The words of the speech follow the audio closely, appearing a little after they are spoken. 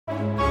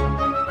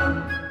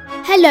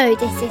Hello,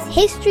 this is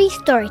History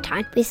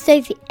Storytime with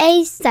Sophie,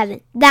 age 7.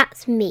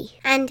 That's me.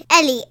 And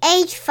Ellie,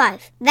 age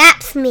 5.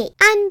 That's me.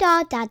 And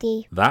our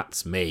daddy.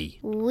 That's me.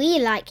 We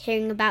like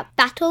hearing about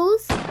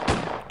battles,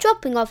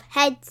 chopping off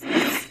heads,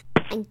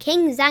 and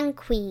kings and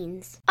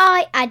queens.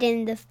 I add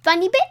in the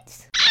funny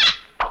bits.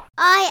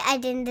 I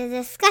add in the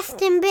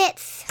disgusting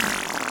bits.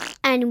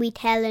 And we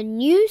tell a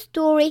new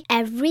story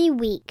every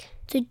week.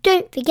 So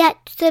don't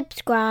forget to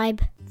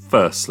subscribe.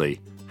 Firstly,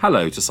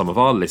 hello to some of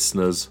our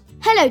listeners.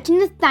 Hello to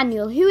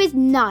Nathaniel, who is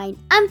 9,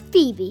 and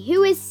Phoebe,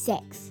 who is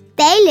 6.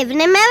 They live in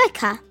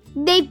America.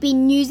 They've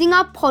been using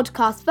our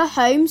podcast for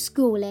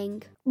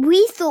homeschooling.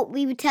 We thought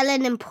we would tell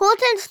an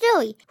important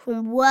story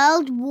from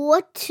World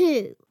War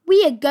II.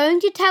 We are going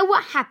to tell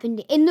what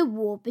happened in the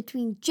war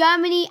between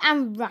Germany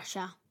and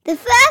Russia. The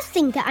first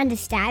thing to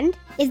understand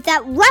is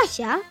that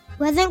Russia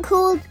wasn't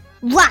called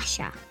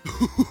Russia.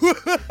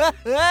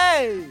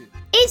 Hey!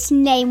 Its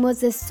name was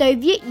the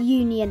Soviet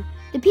Union.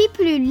 The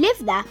people who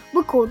lived there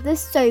were called the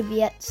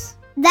Soviets.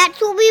 That's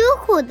what we will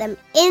call them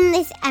in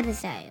this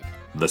episode.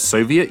 The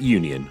Soviet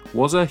Union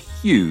was a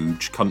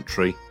huge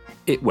country.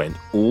 It went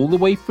all the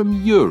way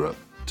from Europe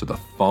to the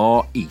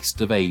far east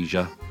of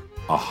Asia.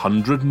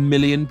 100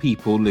 million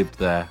people lived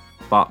there,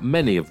 but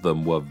many of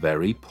them were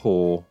very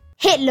poor.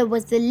 Hitler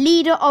was the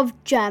leader of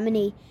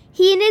Germany.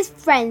 He and his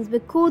friends were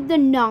called the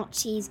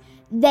Nazis.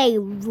 They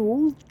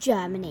ruled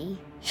Germany.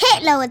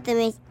 Hitler was the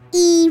most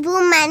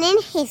evil man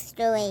in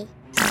history.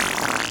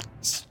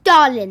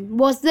 Stalin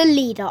was the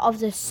leader of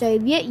the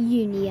Soviet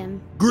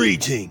Union.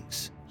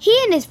 Greetings. He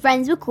and his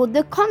friends were called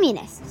the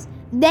Communists.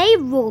 They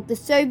ruled the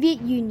Soviet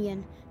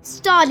Union.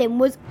 Stalin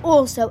was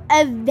also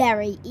a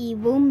very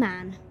evil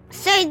man.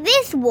 So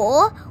this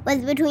war was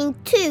between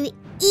two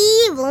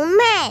evil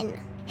men.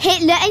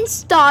 Hitler and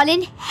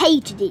Stalin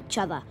hated each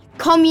other.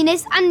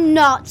 Communists and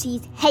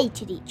Nazis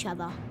hated each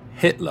other.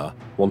 Hitler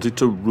wanted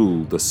to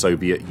rule the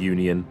Soviet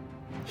Union.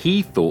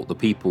 He thought the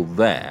people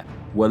there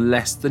were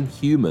less than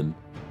human.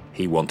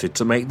 He wanted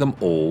to make them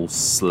all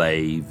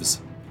slaves.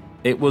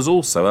 It was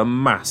also a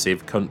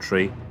massive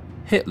country.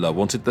 Hitler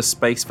wanted the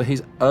space for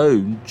his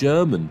own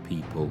German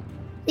people.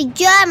 The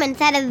Germans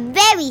had a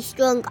very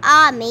strong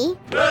army.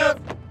 Left,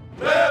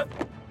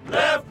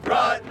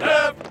 right,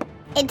 left.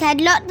 It had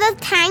lots of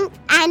tanks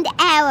and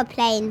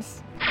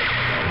aeroplanes.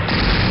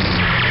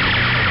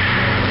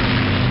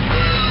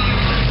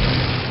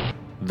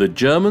 The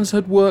Germans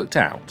had worked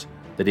out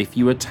that if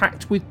you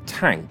attacked with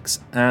tanks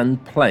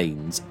and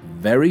planes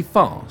very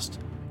fast,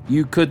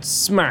 you could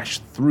smash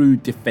through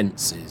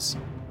defences.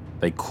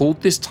 They called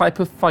this type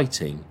of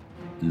fighting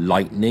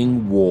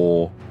lightning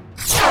war.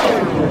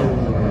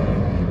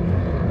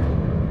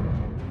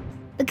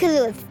 Because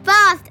it was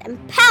fast and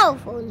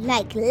powerful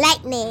like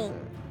lightning.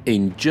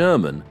 In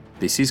German,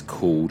 this is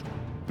called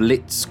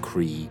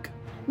Blitzkrieg.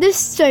 The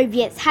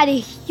Soviets had a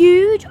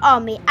huge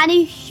army and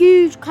a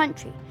huge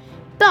country,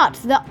 but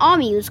the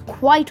army was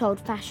quite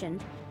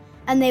old-fashioned,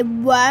 and they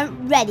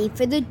weren't ready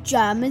for the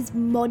Germans'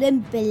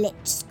 modern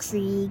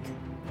Blitzkrieg.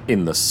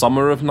 In the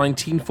summer of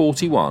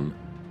 1941,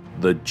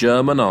 the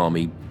German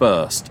army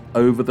burst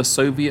over the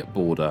Soviet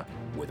border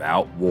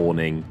without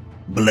warning.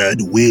 Blood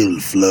will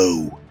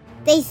flow.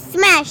 They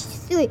smashed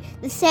through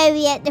the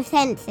Soviet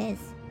defences.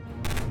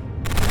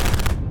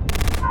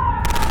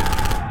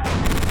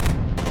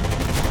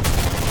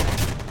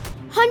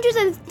 Hundreds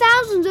and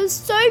thousands of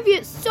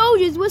Soviet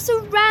soldiers were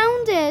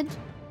surrounded.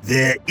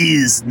 There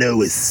is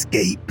no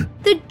escape.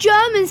 The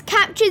Germans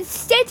captured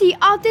city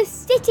after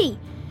city,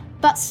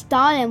 but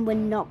Stalin would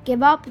not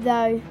give up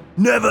though.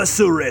 Never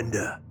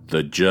surrender.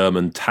 The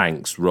German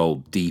tanks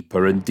rolled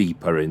deeper and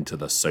deeper into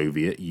the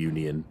Soviet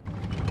Union.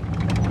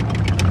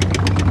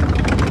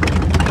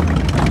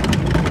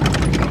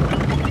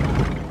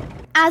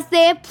 As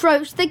they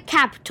approached the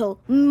capital,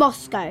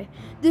 Moscow,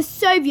 the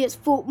Soviets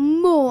fought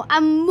more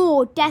and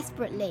more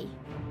desperately.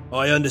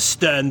 I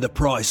understand the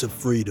price of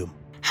freedom.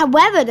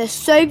 However, the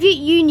Soviet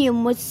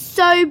Union was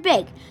so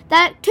big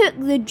that it took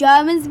the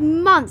Germans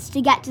months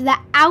to get to the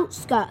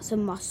outskirts of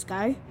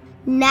Moscow.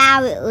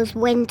 Now it was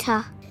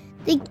winter.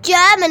 The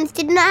Germans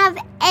did not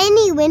have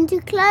any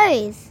winter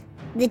clothes.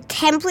 The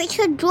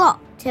temperature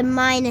dropped to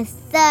minus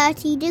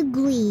 30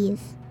 degrees.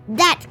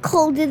 That's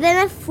colder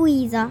than a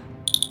freezer.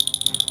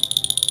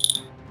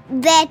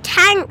 Their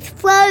tanks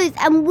froze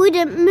and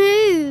wouldn't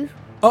move.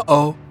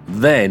 Uh-oh.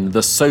 Then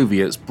the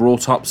Soviets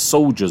brought up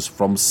soldiers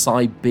from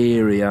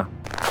Siberia.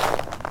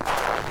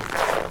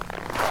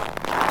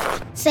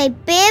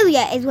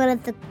 Siberia is one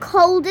of the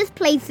coldest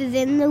places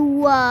in the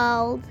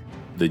world.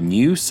 The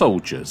new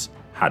soldiers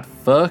had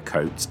fur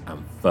coats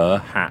and fur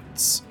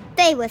hats.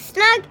 They were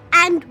snug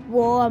and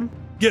warm.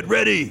 Get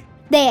ready.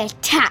 They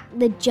attacked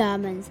the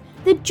Germans.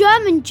 The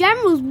German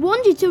generals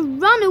wanted to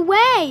run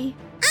away.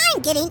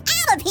 I'm getting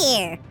out of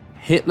here.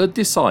 Hitler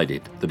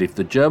decided that if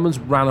the Germans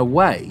ran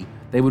away,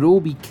 they would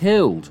all be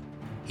killed.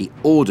 He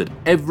ordered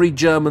every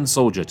German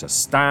soldier to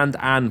stand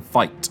and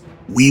fight.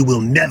 We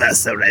will never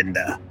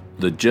surrender.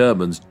 The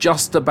Germans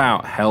just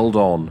about held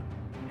on.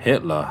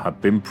 Hitler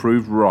had been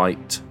proved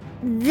right.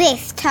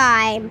 This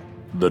time.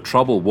 The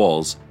trouble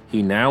was,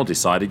 He now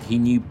decided he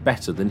knew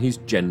better than his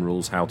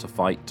generals how to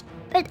fight.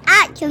 But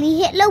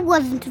actually, Hitler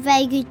wasn't a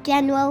very good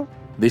general.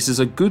 This is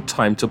a good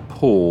time to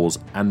pause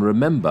and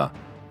remember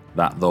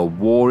that the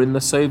war in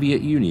the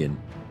Soviet Union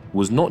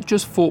was not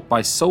just fought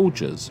by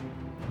soldiers.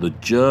 The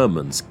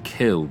Germans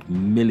killed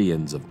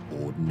millions of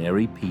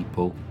ordinary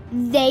people.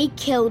 They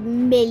killed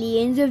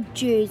millions of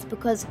Jews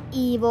because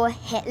evil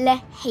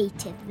Hitler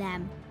hated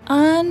them.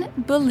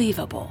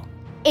 Unbelievable.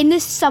 In the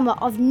summer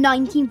of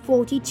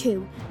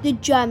 1942, the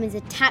Germans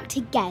attacked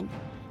again.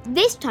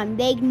 This time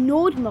they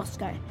ignored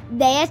Moscow.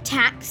 They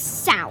attacked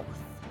south.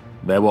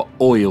 There were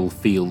oil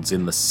fields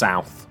in the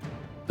south.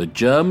 The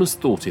Germans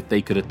thought if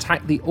they could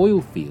attack the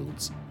oil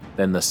fields,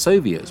 then the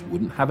Soviets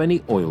wouldn't have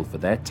any oil for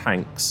their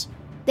tanks.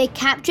 They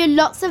captured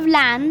lots of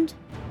land,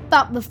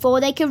 but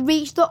before they could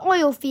reach the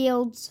oil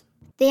fields,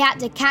 they had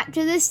to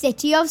capture the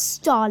city of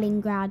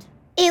Stalingrad.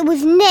 It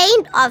was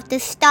named after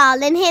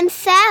Stalin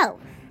himself.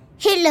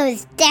 Hitler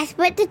was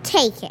desperate to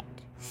take it.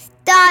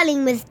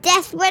 Stalin was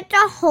desperate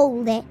to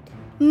hold it.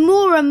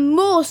 More and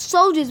more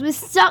soldiers were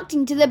sucked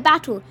into the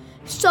battle.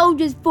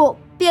 Soldiers fought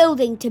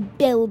building to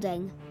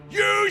building.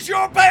 Use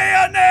your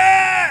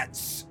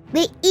bayonets!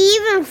 They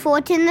even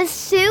fought in the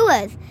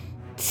sewers,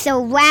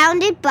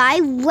 surrounded by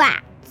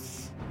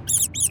rats.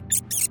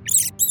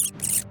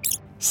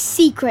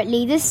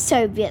 Secretly, the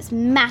Soviets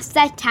massed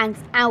their tanks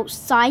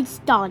outside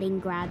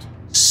Stalingrad.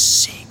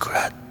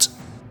 Secret.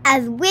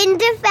 As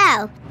winter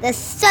fell, the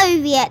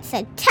Soviets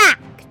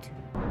attacked.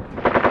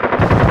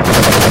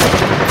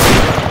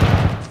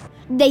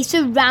 They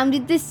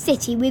surrounded the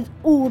city with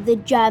all the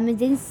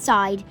Germans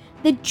inside.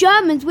 The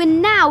Germans were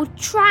now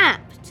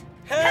trapped.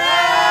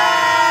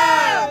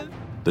 Help!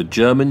 The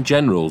German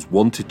generals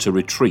wanted to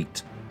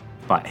retreat,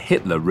 but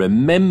Hitler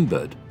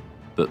remembered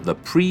that the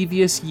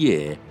previous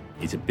year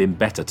it had been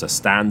better to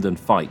stand and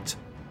fight.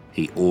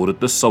 He ordered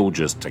the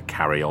soldiers to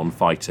carry on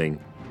fighting.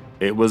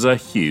 It was a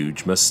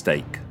huge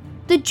mistake.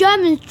 The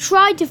Germans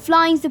tried to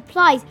fly in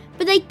supplies,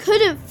 but they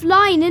couldn't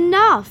fly in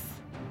enough.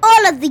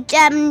 All of the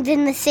Germans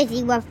in the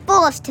city were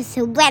forced to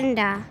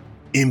surrender.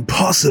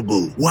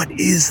 Impossible. What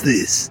is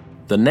this?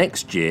 The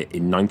next year,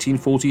 in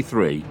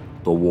 1943,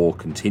 the war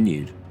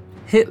continued.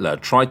 Hitler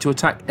tried to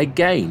attack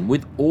again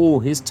with all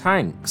his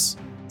tanks.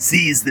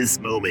 Seize this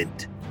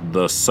moment.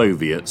 The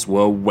Soviets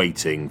were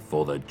waiting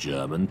for the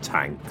German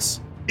tanks.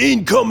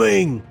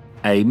 Incoming!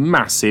 A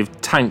massive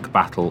tank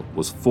battle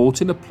was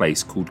fought in a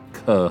place called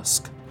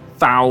Kursk.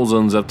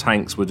 Thousands of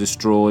tanks were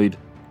destroyed.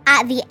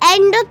 At the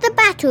end of the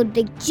battle,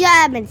 the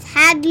Germans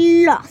had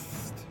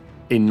lost.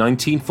 In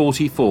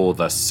 1944,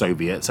 the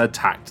Soviets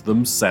attacked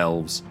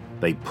themselves.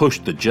 They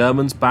pushed the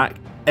Germans back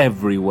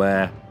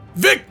everywhere.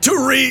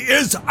 Victory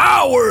is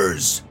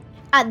ours!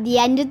 At the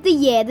end of the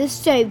year, the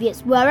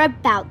Soviets were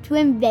about to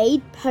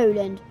invade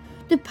Poland.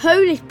 The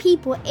Polish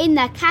people in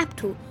their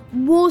capital,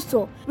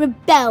 Warsaw,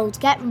 rebelled to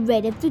get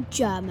rid of the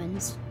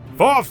Germans.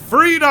 For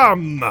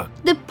freedom!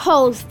 The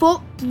Poles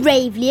fought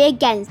bravely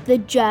against the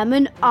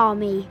German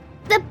army.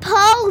 The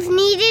Poles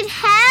needed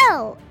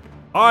help.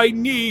 I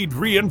need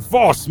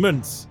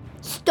reinforcements.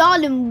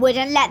 Stalin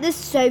wouldn't let the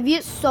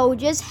Soviet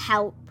soldiers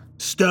help.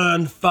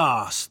 Stand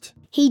fast.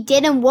 He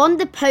didn't want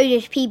the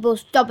Polish people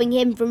stopping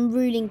him from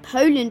ruling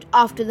Poland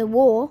after the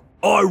war.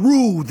 I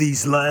rule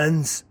these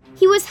lands.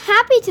 He was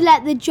happy to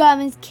let the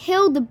Germans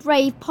kill the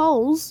brave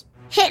Poles.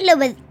 Hitler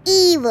was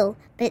evil,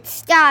 but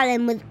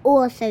Stalin was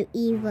also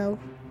evil.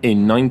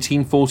 In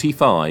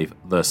 1945,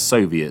 the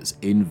Soviets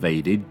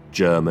invaded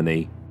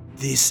Germany.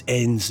 This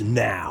ends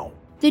now.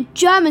 The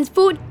Germans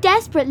fought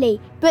desperately,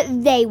 but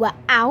they were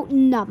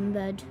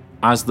outnumbered.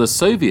 As the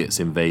Soviets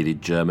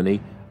invaded Germany,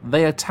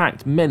 they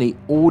attacked many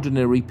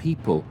ordinary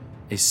people,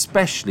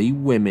 especially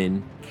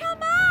women.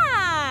 Come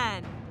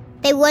on!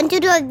 They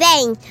wanted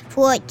revenge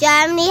for what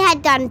Germany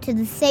had done to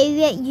the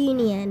Soviet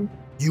Union.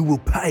 You will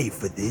pay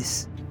for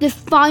this. The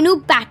final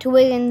battle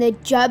was in the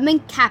German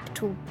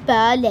capital,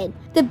 Berlin.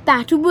 The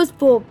battle was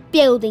fought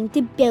building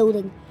to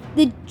building.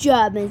 The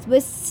Germans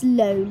were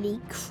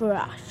slowly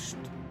crushed.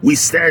 We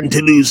stand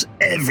to lose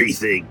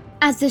everything.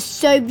 As the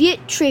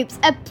Soviet troops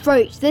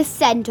approached the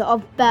center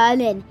of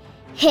Berlin,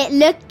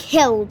 Hitler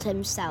killed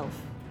himself.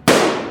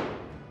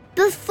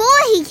 Before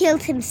he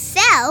killed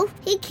himself,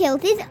 he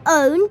killed his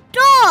own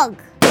dog.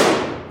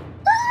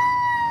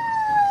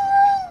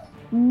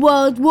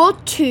 World War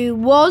II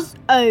was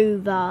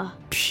over.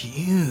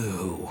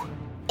 Phew.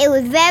 It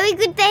was very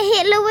good that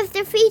Hitler was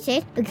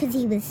defeated because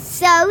he was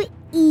so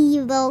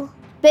evil.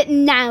 But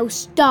now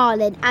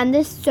Stalin and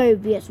the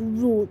Soviets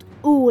ruled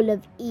all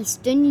of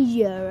Eastern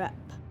Europe.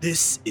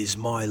 This is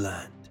my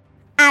land.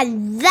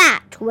 And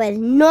that was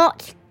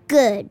not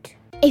good.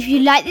 If you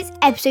like this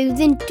episode,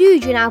 then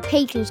do join our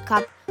Patrons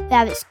Club. We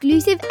have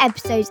exclusive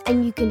episodes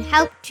and you can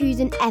help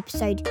choose an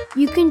episode.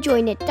 You can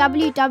join at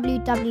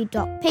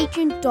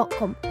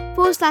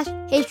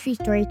www.patreon.com/History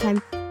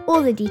Storytime.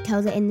 All the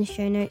details are in the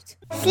show notes.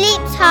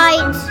 Sleep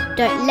tight.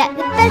 Don't let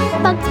the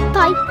bed bugs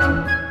bite.